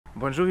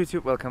Bonjour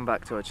YouTube, welcome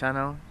back to our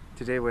channel.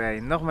 Today we are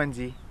in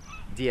Normandie,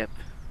 Dieppe.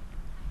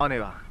 On y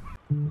va!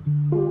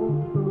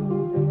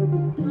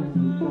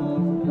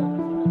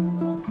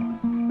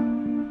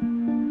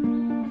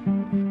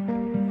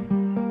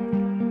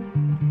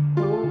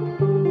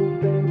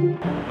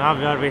 Now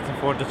we are waiting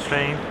for the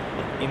train.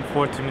 In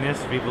 40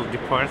 minutes we will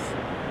depart.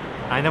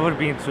 I never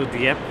been to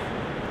Dieppe.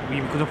 We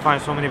couldn't find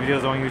so many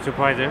videos on YouTube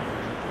either.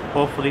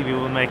 Hopefully we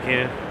will make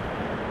a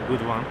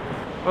good one.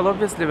 Well,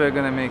 obviously we're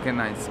gonna make a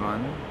nice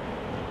one.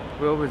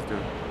 We always do.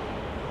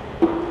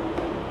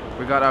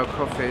 We got our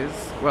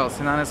coffees. Well,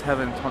 Sinan is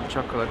having hot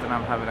chocolate and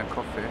I'm having a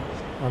coffee.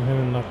 I'm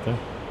having latte.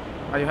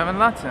 Are you having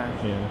latte?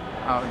 Yeah.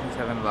 Oh, he's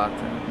having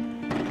latte.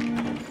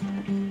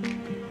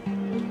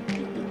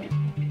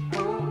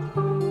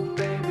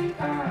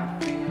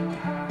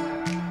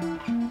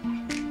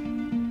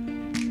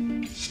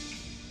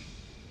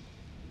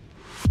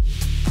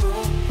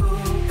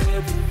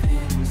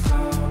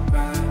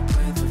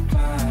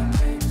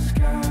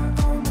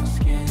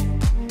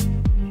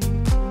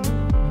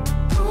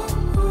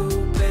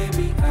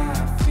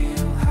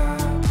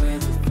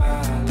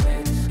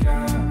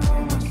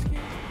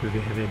 We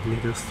have a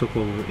little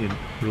stopover in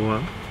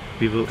Rouen.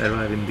 We will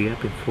arrive in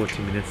Dieppe in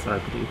 40 minutes, I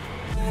believe.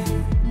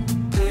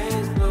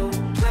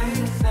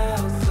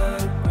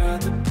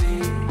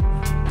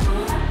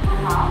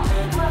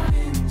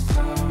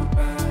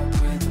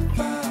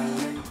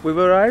 We've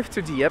arrived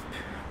to Dieppe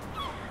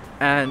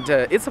and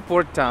it's a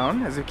port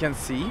town, as you can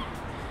see.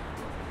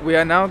 We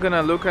are now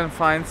gonna look and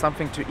find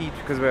something to eat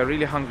because we are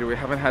really hungry. We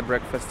haven't had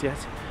breakfast yet.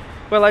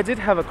 Well, I did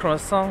have a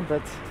croissant,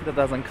 but that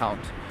doesn't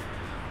count.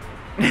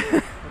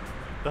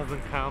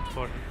 Doesn't count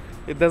for...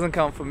 It doesn't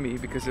count for me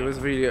because it was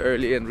really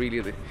early and really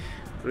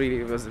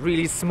it was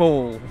really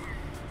small.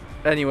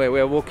 Anyway, we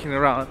are walking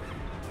around.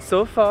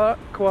 So far,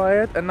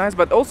 quiet and nice,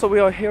 but also we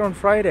are here on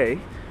Friday.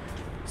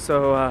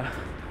 So,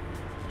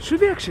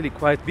 should be actually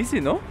quite busy,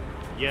 no?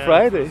 Yeah.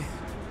 Friday.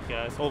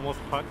 Yeah, it's almost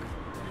Pâques.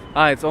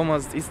 Ah, it's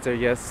almost Easter,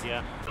 yes.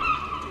 Yeah.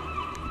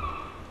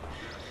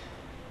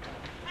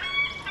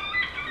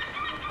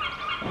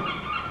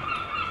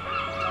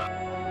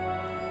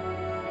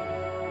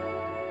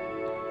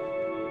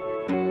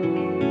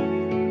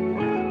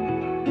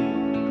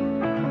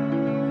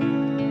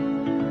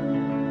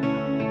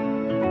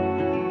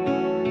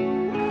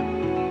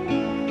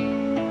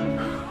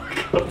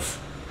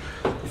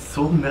 It's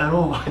so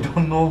narrow. I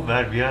don't know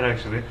where we are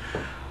actually.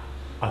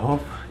 I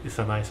hope it's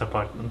a nice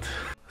apartment.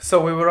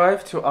 So we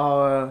arrived to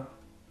our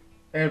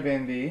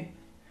Airbnb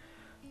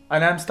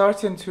and I'm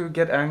starting to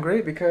get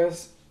angry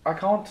because I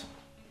can't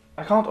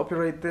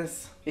operate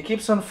this. It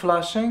keeps on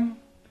flashing.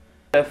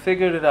 I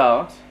figured it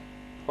out,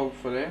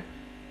 hopefully.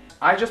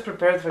 I just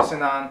prepared for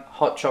Sinan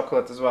hot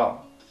chocolate as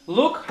well.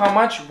 Look how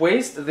much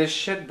waste this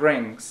shit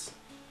brings.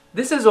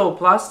 This is all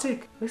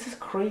plastic. This is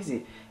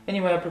crazy.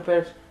 Anyway, I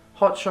prepared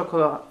hot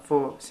chocolate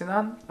for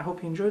Sinan. I hope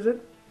he enjoys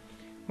it.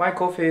 My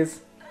coffee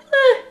is...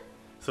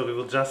 So we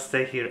will just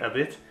stay here a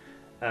bit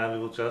and we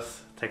will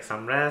just take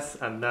some rest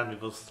and then we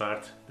will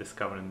start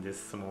discovering this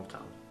small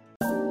town.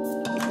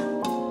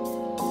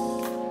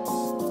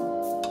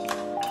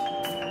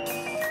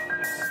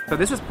 So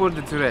this is Port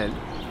de Tourelle.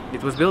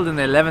 It was built in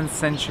the 11th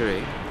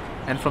century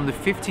and from the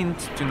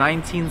 15th to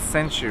 19th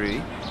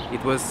century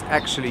it was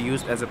actually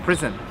used as a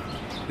prison.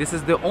 This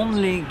is the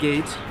only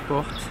gate,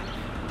 port,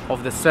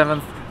 of the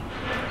 7th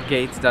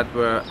gates that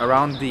were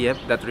around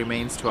Dieppe that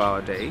remains to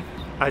our day.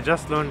 I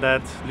just learned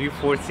that Louis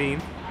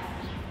XIV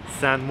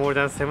sent more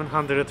than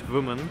 700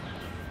 women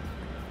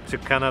to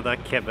Canada,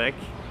 Quebec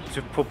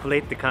to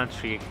populate the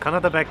country.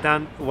 Canada back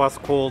then was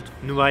called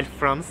Nouvelle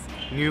France,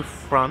 New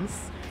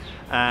France,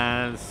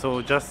 and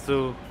so just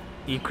to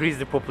increase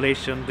the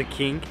population, the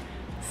king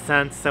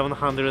sent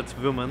 700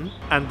 women,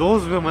 and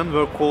those women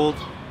were called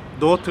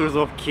daughters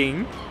of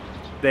king.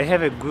 They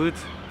have a good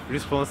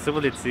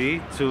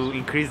responsibility to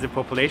increase the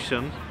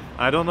population.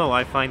 I don't know,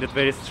 I find it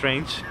very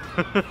strange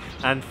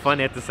and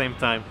funny at the same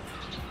time.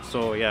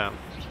 So yeah.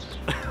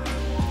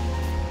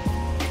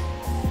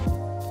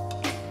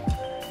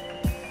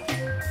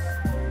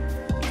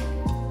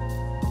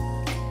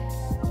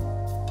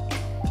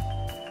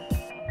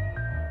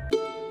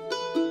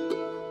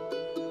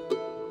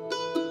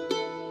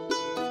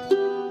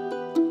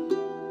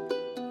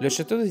 Le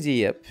Château de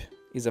Dieppe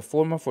is a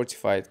former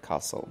fortified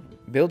castle,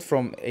 built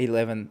from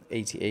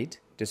 1188,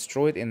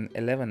 destroyed in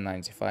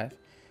 1195,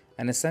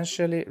 and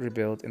essentially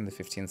rebuilt in the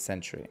 15th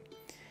century.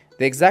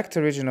 The exact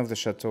origin of the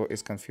chateau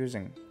is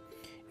confusing.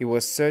 It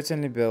was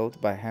certainly built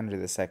by Henry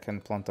II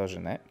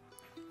Plantagenet,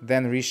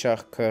 then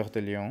Richard Coeur de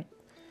Lion,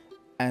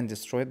 and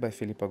destroyed by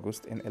Philippe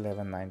Auguste in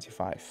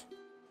 1195.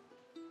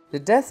 The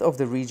death of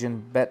the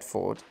regent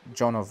Bedford,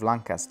 John of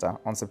Lancaster,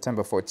 on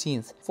September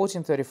 14,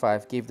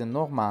 1435 gave the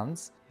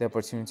Normands the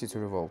opportunity to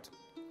revolt.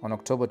 On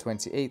October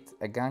 28,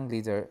 a gang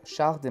leader,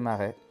 Charles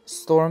Desmarais,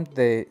 stormed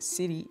the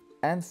city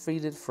and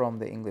freed it from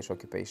the English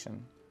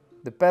occupation.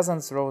 The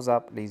peasants rose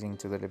up, leading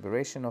to the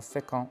liberation of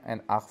Fécamp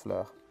and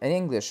Harfleur. An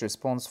English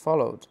response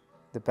followed.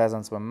 The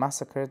peasants were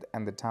massacred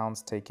and the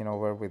towns taken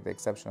over with the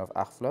exception of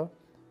Harfleur,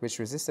 which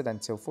resisted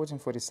until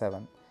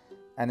 1447,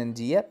 and in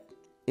Dieppe,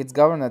 its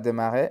governor de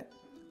Marais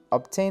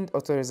obtained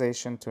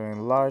authorization to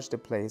enlarge the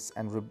place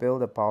and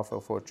rebuild a powerful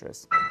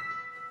fortress.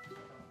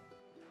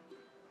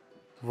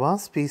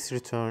 Once peace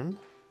returned,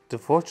 the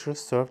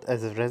fortress served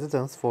as a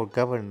residence for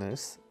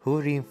governors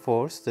who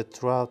reinforced it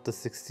throughout the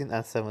 16th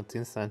and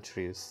 17th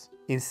centuries.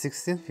 In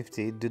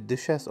 1650, the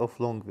Duchess of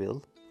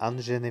Longueville, Anne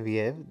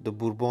Geneviève de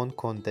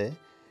Bourbon-Condé,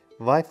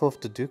 wife of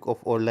the Duke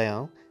of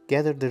Orléans,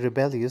 gathered the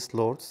rebellious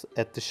lords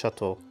at the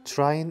Château,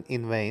 trying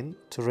in vain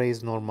to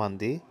raise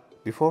Normandy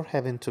before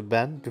having to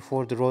bend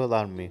before the royal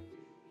army.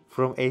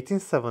 From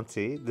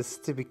 1870, the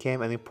city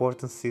became an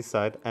important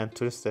seaside and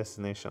tourist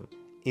destination.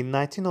 In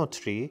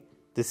 1903,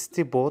 the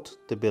city bought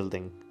the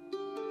building.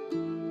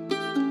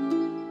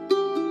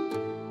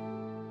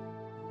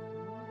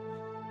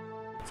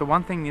 So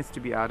one thing needs to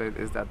be added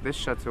is that this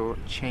chateau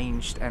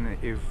changed and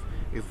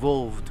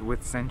evolved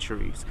with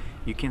centuries.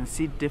 You can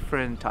see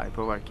different type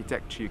of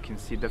architecture, you can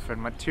see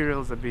different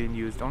materials are being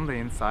used on the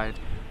inside,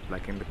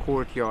 like in the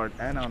courtyard,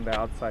 and on the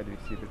outside you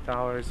see the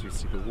towers, you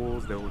see the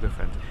walls, they're all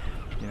different.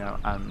 You know,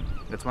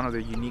 that's one of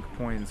the unique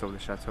points of the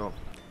chateau.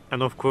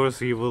 And of course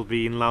you will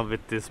be in love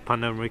with this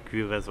panoramic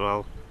view as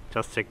well.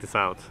 Just check this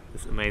out,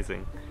 it's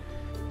amazing.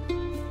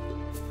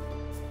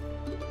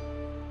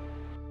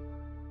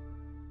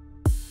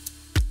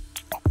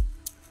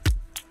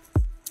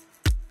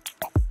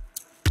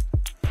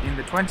 In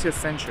the 20th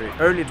century,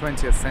 early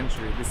 20th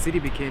century, the city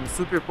became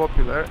super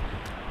popular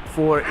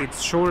for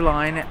its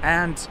shoreline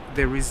and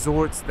the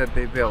resorts that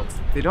they built.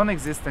 They don't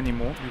exist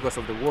anymore because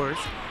of the wars,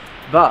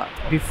 but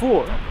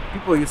before,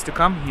 people used to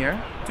come here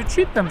to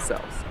treat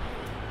themselves.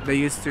 They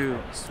used to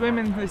swim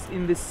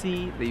in the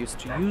sea, they used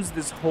to use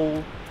this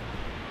whole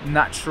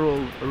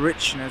natural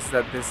richness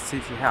that this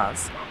city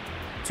has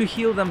to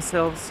heal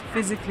themselves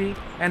physically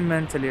and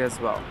mentally as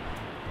well.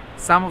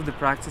 Some of the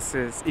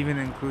practices even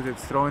included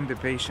throwing the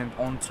patient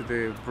onto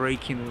the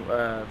breaking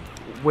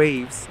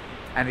waves,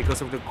 and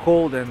because of the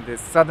cold and the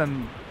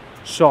sudden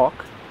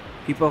shock,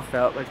 people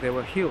felt like they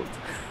were healed.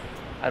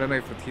 I don't know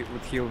if it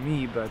would heal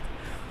me, but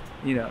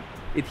you know,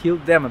 it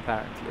healed them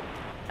apparently.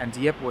 And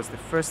Dieppe was the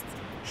first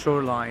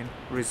shoreline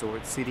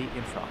resort city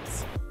in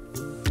France.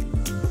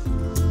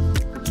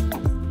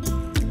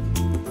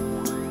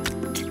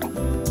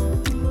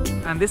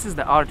 And this is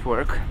the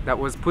artwork that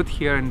was put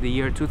here in the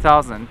year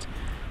 2000,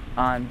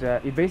 and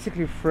it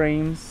basically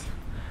frames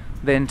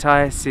the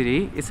entire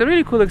city. It's a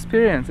really cool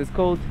experience. It's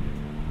called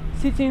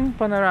Sitting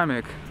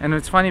Panoramic, and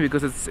it's funny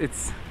because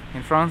it's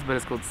in France, but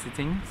it's called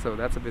sitting, so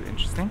that's a bit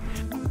interesting.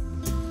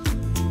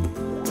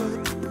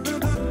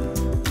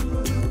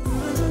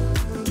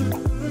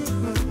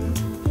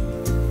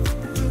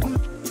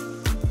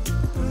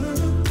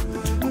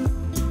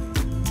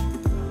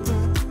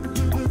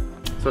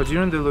 So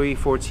during the Louis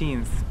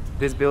XIV,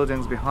 these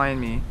buildings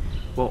behind me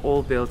were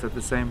all built at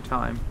the same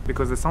time,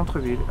 because the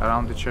centre-ville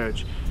around the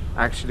church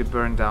actually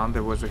burned down.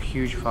 There was a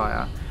huge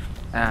fire,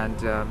 and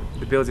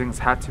the buildings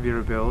had to be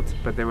rebuilt,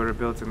 but they were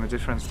rebuilt in a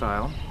different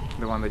style,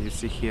 the one that you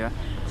see here,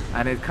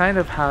 and it kind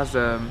of has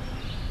a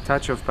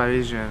touch of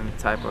Parisian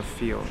type of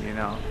feel, you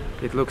know.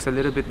 It looks a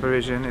little bit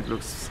Parisian, it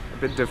looks a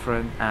bit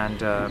different, and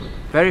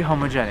very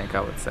homogenic,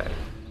 I would say.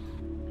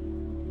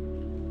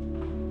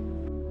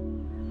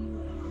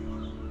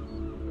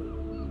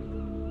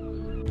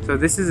 So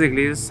this is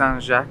Église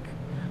Saint-Jacques,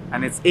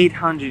 and it's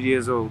 800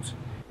 years old.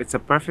 It's a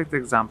perfect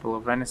example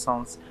of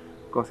Renaissance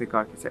Gothic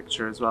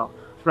architecture as well.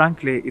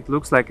 Frankly, it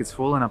looks like it's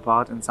fallen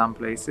apart in some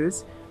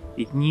places.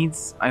 It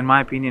needs, in my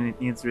opinion, it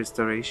needs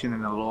restoration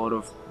in a lot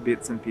of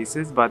bits and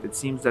pieces, but it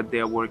seems that they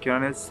are working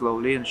on it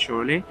slowly and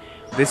surely.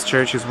 This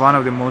church is one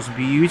of the most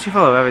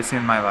beautiful I've ever seen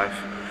in my life,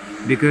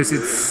 because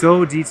it's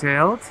so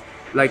detailed.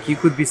 Like, you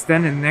could be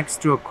standing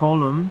next to a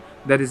column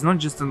that is not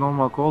just a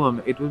normal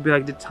column. It would be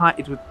like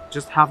it would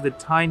just have the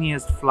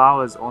tiniest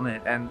flowers on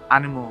it, and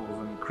animals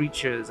and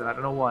creatures and I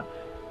don't know what.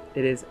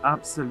 It is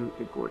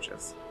absolutely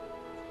gorgeous.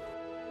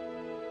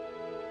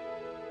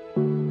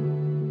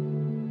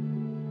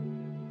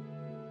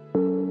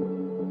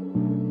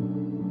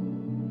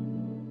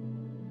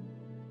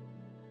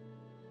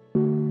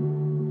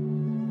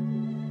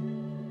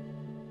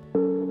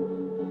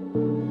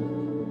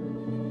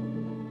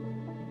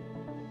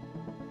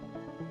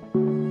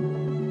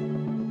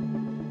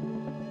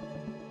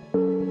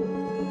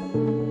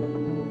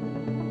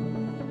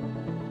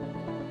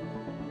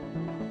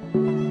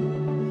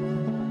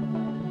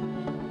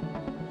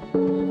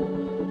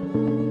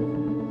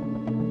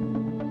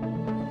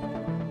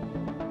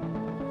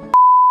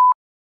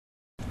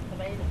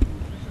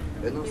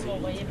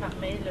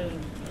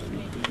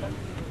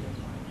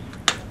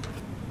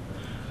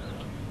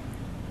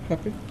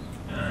 Happy?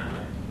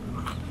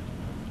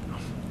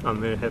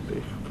 I'm very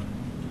happy.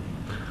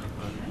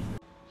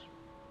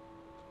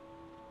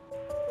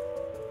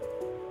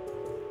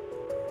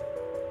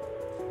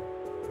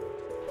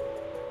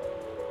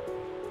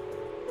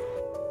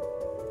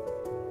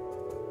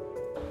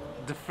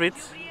 The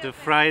frites, the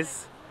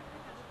fries.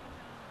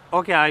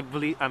 Okay, I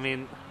agree.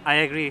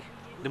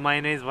 The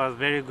mayonnaise was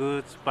very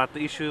good, but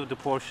the issue, the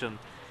portion.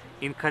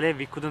 in Calais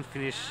we couldn't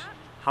finish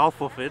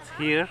half of it.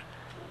 Here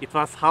it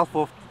was half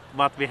of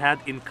what we had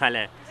in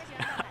Calais.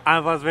 I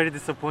was very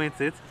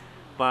disappointed,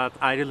 but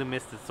I really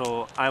missed it,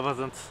 so I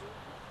wasn't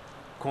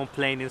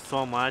complaining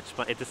so much,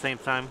 but at the same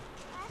time,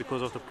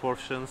 because of the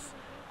portions,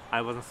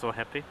 I wasn't so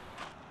happy.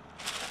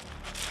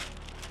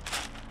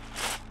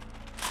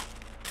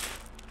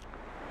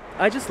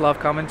 I just love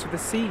coming to the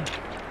sea.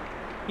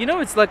 You know,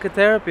 it's like a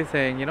therapy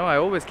thing, you know, I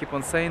always keep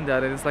on saying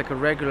that, and it's like a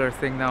regular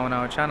thing now on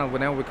our channel.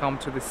 Whenever we come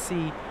to the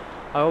sea,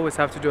 I always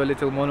have to do a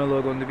little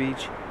monologue on the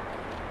beach.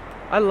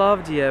 I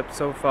love Dieppe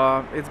so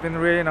far. It's been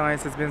really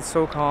nice, it's been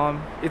so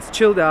calm, it's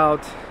chilled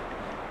out.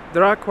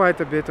 There are quite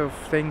a bit of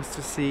things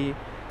to see.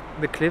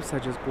 The cliffs are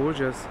just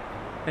gorgeous.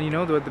 And you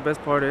know what the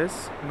best part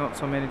is? Not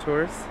so many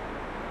tourists.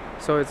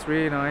 So it's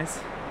really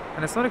nice.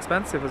 And it's not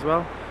expensive as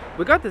well.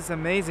 We got this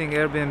amazing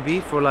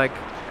Airbnb for like,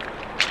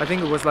 I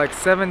think it was like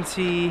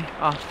 70, you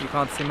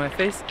can't see my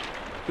face.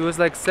 It was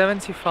like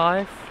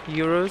 75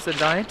 euros a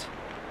night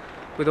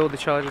with all the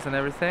charges and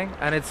everything.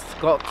 And it's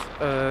got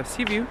a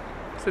sea view.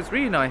 So it's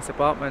really nice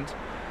apartment.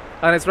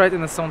 And it's right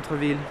in the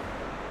centre-ville.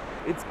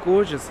 It's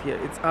gorgeous here.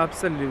 It's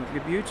absolutely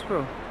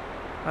beautiful.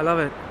 I love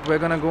it. We're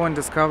gonna go and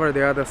discover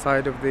the other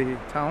side of the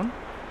town,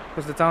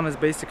 because the town is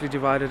basically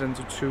divided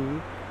into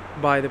two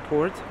by the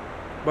port.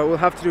 But we'll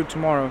have to do it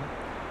tomorrow.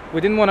 We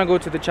didn't want to go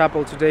to the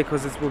chapel today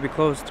because it will be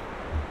closed.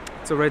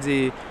 It's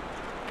already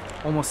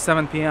almost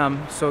 7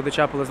 p.m. so the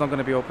chapel is not going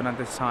to be open at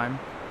this time.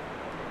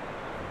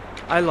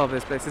 I love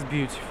this place. It's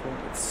beautiful.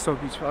 It's so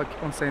beautiful. I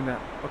keep on saying that.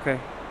 Okay.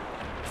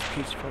 It's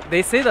beautiful.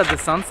 They say that the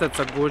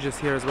sunsets are gorgeous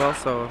here as well,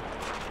 so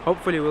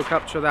hopefully we'll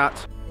capture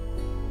that.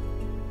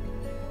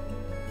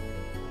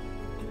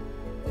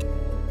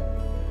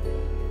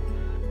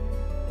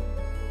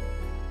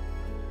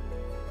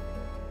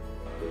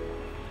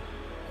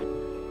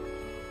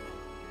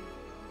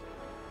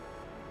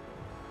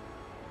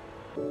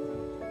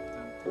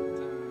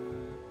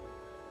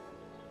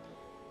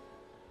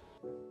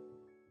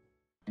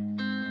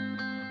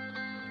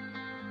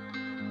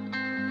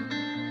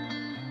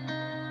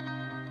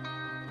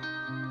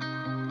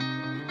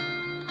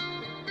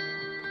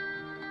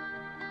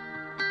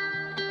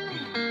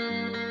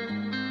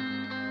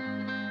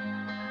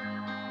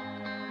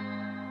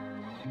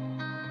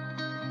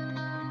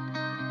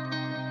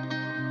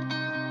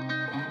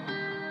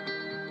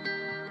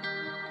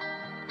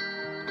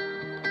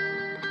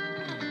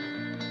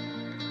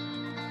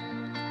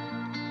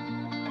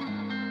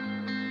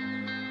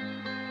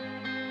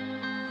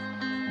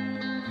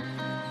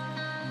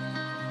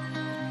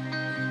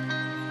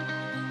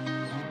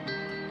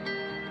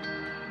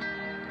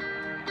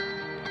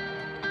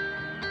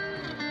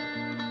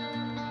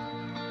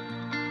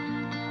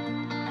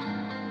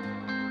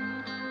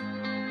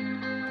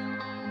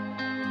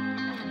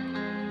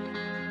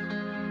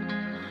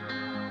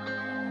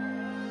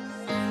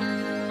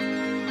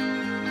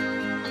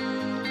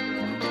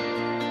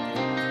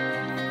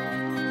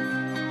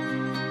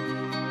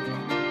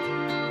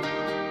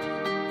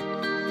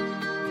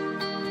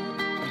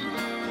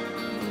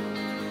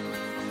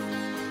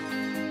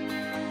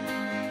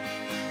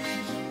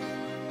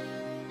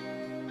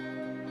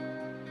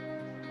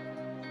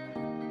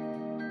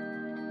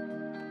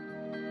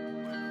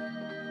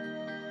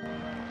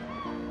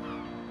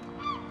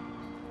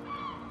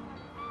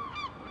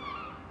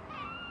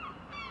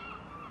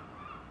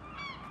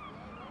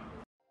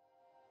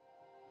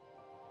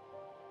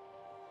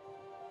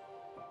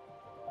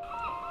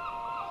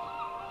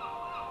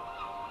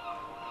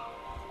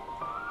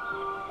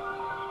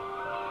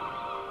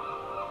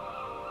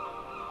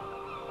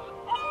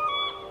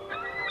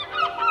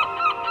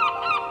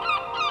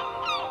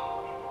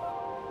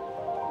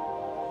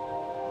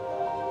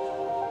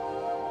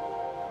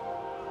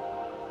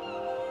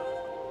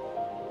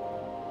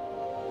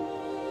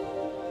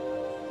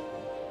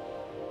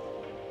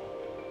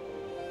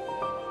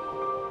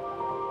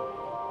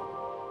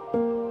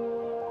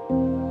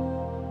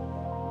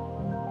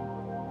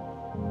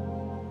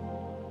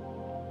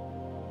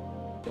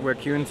 We're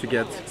queuing to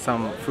get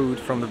some food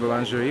from the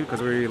boulangerie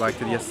because we really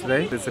liked it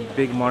yesterday. It's a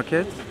big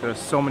market. There are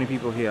so many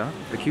people here.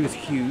 The queue is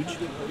huge.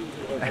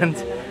 And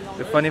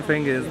the funny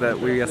thing is that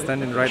we are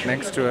standing right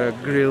next to a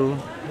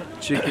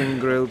chicken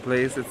grill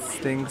place. It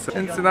stinks.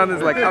 And Sinan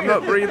is like, I'm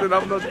not breathing,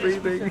 I'm not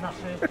breathing.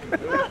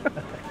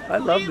 I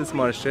love this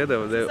marché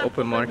though, the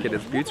open market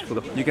is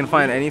beautiful. You can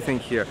find anything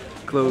here.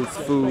 Clothes,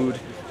 food,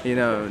 you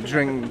know,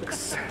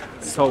 drinks,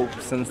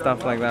 soaps and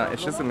stuff like that.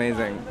 It's just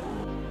amazing.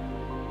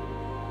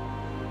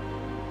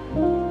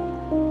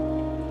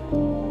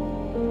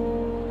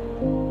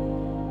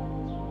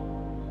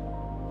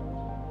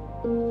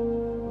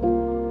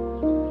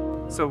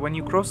 So when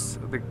you cross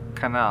the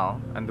canal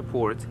and the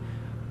port,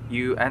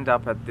 you end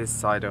up at this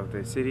side of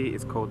the city.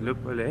 It's called Le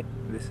Palais.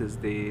 This is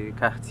the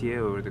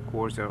quartier, or the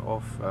quarter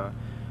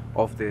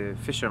of the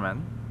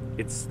fishermen.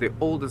 It's the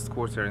oldest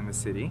quarter in the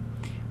city.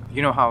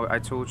 You know how I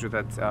told you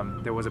that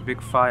there was a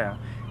big fire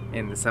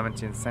in the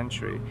 17th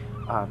century.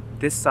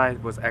 This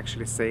site was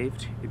actually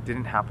saved. It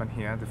didn't happen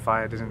here. The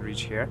fire didn't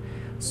reach here.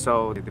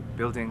 So the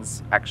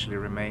buildings actually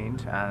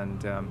remained,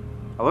 and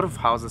a lot of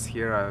houses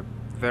here are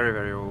very,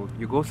 very old.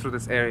 You go through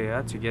this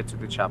area to get to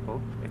the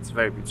chapel. It's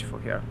very beautiful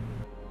here.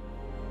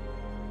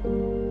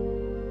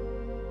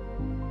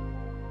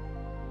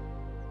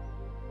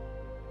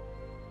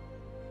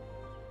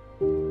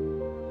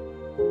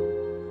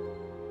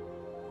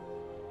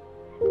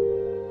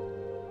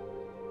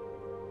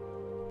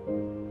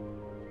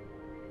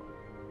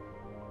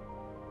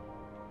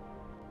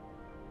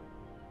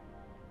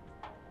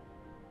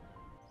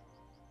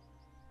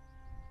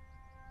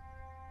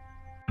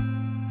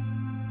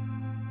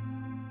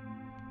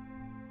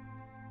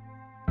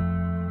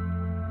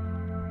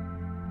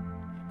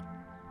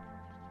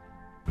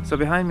 So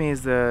behind me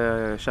is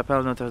the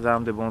Chapelle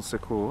Notre-Dame de Bon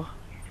Secours.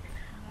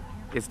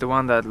 It's the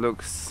one that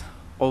looks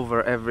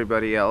over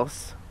everybody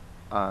else.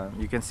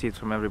 You can see it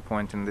from every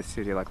point in the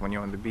city, like when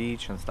you're on the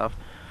beach and stuff.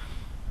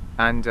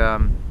 And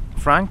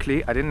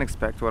frankly, I didn't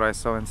expect what I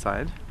saw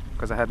inside,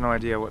 because I had no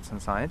idea what's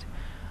inside.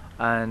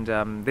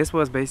 And this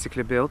was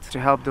basically built to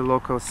help the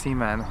local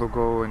seamen who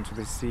go into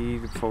the sea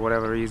for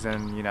whatever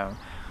reason, you know,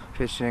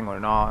 fishing or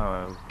not,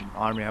 or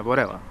army or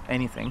whatever,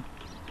 anything.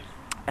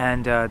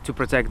 And to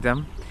protect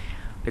them.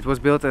 It was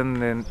built in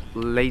the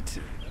late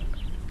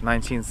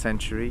 19th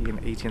century. In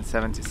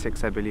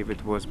 1876, I believe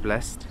it was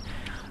blessed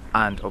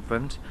and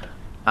opened.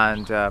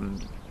 And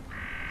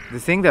the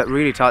thing that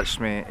really touched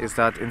me is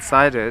that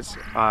inside it,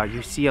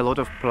 you see a lot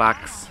of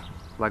plaques,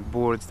 like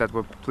boards that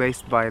were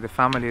placed by the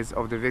families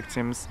of the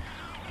victims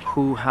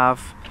who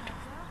have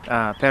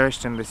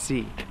perished in the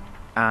sea.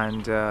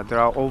 And there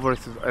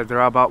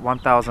are about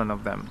 1,000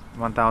 of them,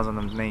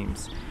 1,000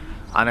 names.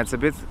 And it's a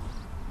bit,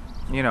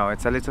 you know,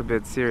 it's a little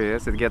bit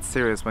serious. It gets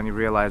serious when you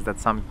realize that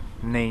some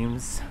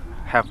names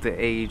have the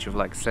age of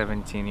like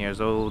 17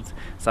 years old.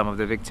 Some of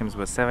the victims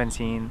were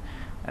 17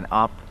 and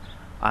up.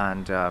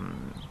 And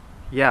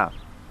yeah,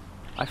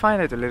 I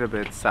find it a little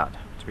bit sad,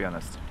 to be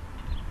honest.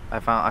 I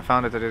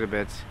found it a little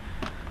bit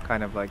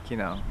kind of like, you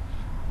know,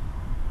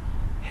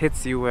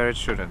 hits you where it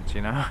shouldn't,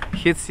 you know.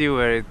 Hits you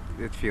where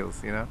it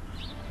feels, you know.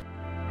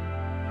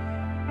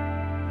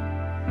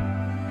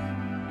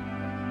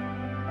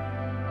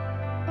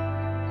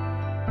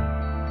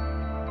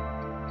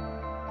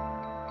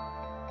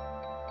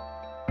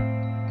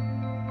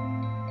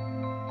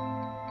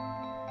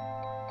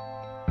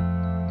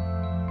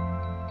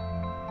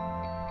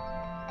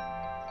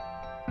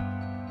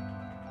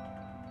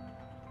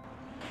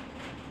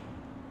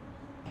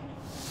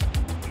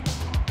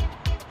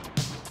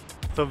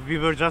 So we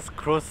were just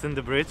crossing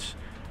the bridge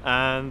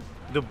and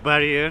the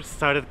barrier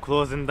started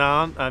closing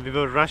down and we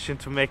were rushing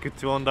to make it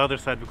to on the other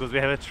side because we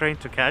have a train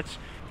to catch.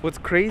 What's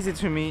crazy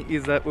to me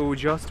is that we were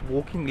just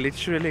walking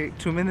literally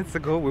 2 minutes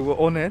ago. We were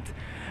on it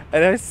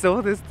and I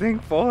saw this thing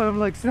fall and I'm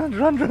like, Sinan,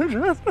 run,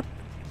 run, run.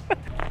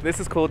 This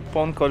is called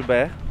Pont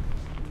Colbert,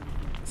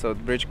 so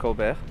Bridge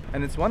Colbert,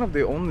 and it's one of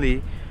the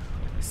only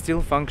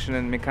still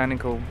functioning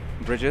mechanical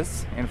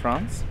bridges in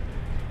France.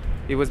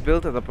 It was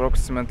built at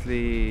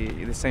approximately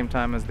the same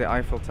time as the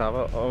Eiffel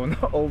Tower,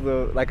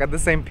 although like at the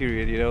same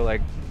period, you know,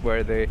 like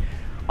where the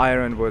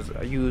iron was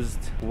used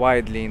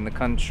widely in the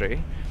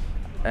country.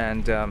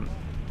 And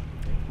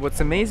what's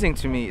amazing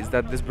to me is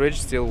that this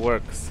bridge still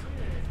works.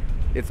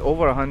 It's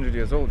over 100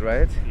 years old,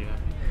 right? Yeah.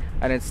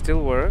 And it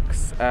still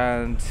works,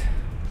 and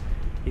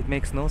it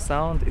makes no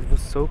sound. It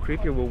was so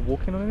creepy. We were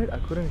walking on it. I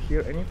couldn't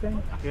hear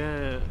anything.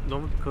 Yeah,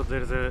 no, because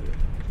there's a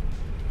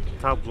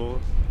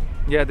tableau.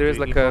 Yeah, there is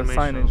like a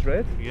signage,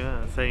 right?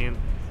 Yeah, saying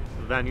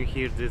when you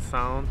hear this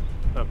sound,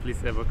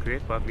 please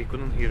evacuate. But we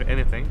couldn't hear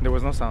anything. There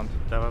was no sound.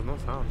 There was no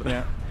sound.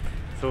 Yeah.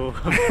 So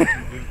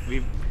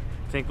we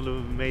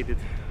thankfully made it.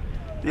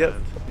 Yes.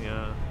 And,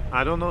 yeah.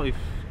 I don't know if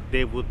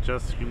they would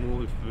just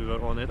remove if we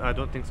were on it. I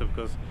don't think so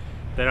because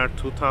there are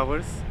two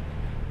towers.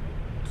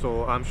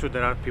 So I'm sure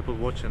there are people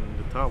watching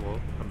the tower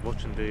and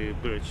watching the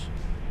bridge.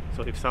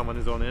 So if someone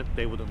is on it,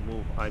 they wouldn't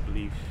move, I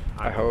believe.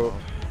 I hope. Know.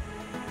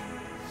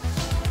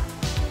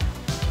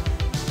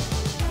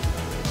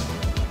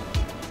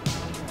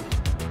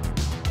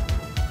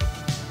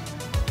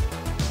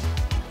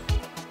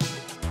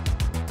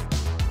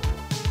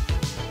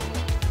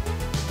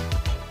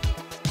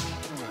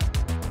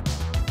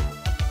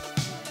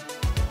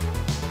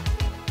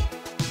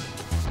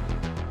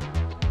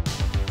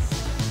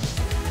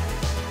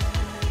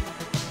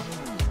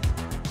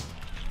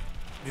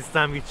 This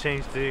time we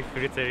changed the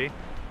fruitery.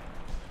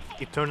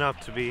 It turned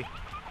out to be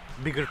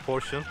bigger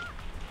portion.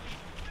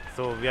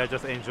 So we are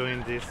just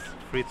enjoying this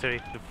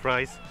fruitery, the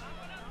fries,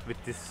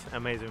 with this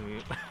amazing view.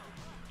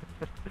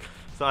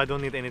 So I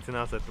don't need anything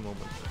else at the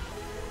moment.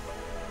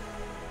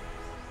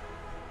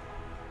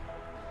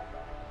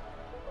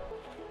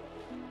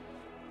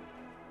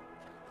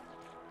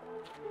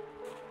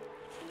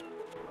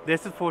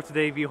 That's it for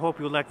today. We hope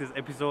you liked this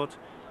episode.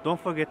 Don't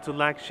forget to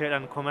like, share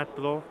and comment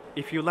below.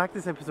 If you like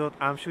this episode,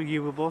 I'm sure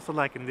you will also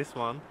like in this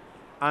one.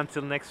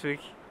 Until next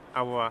week,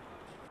 au revoir.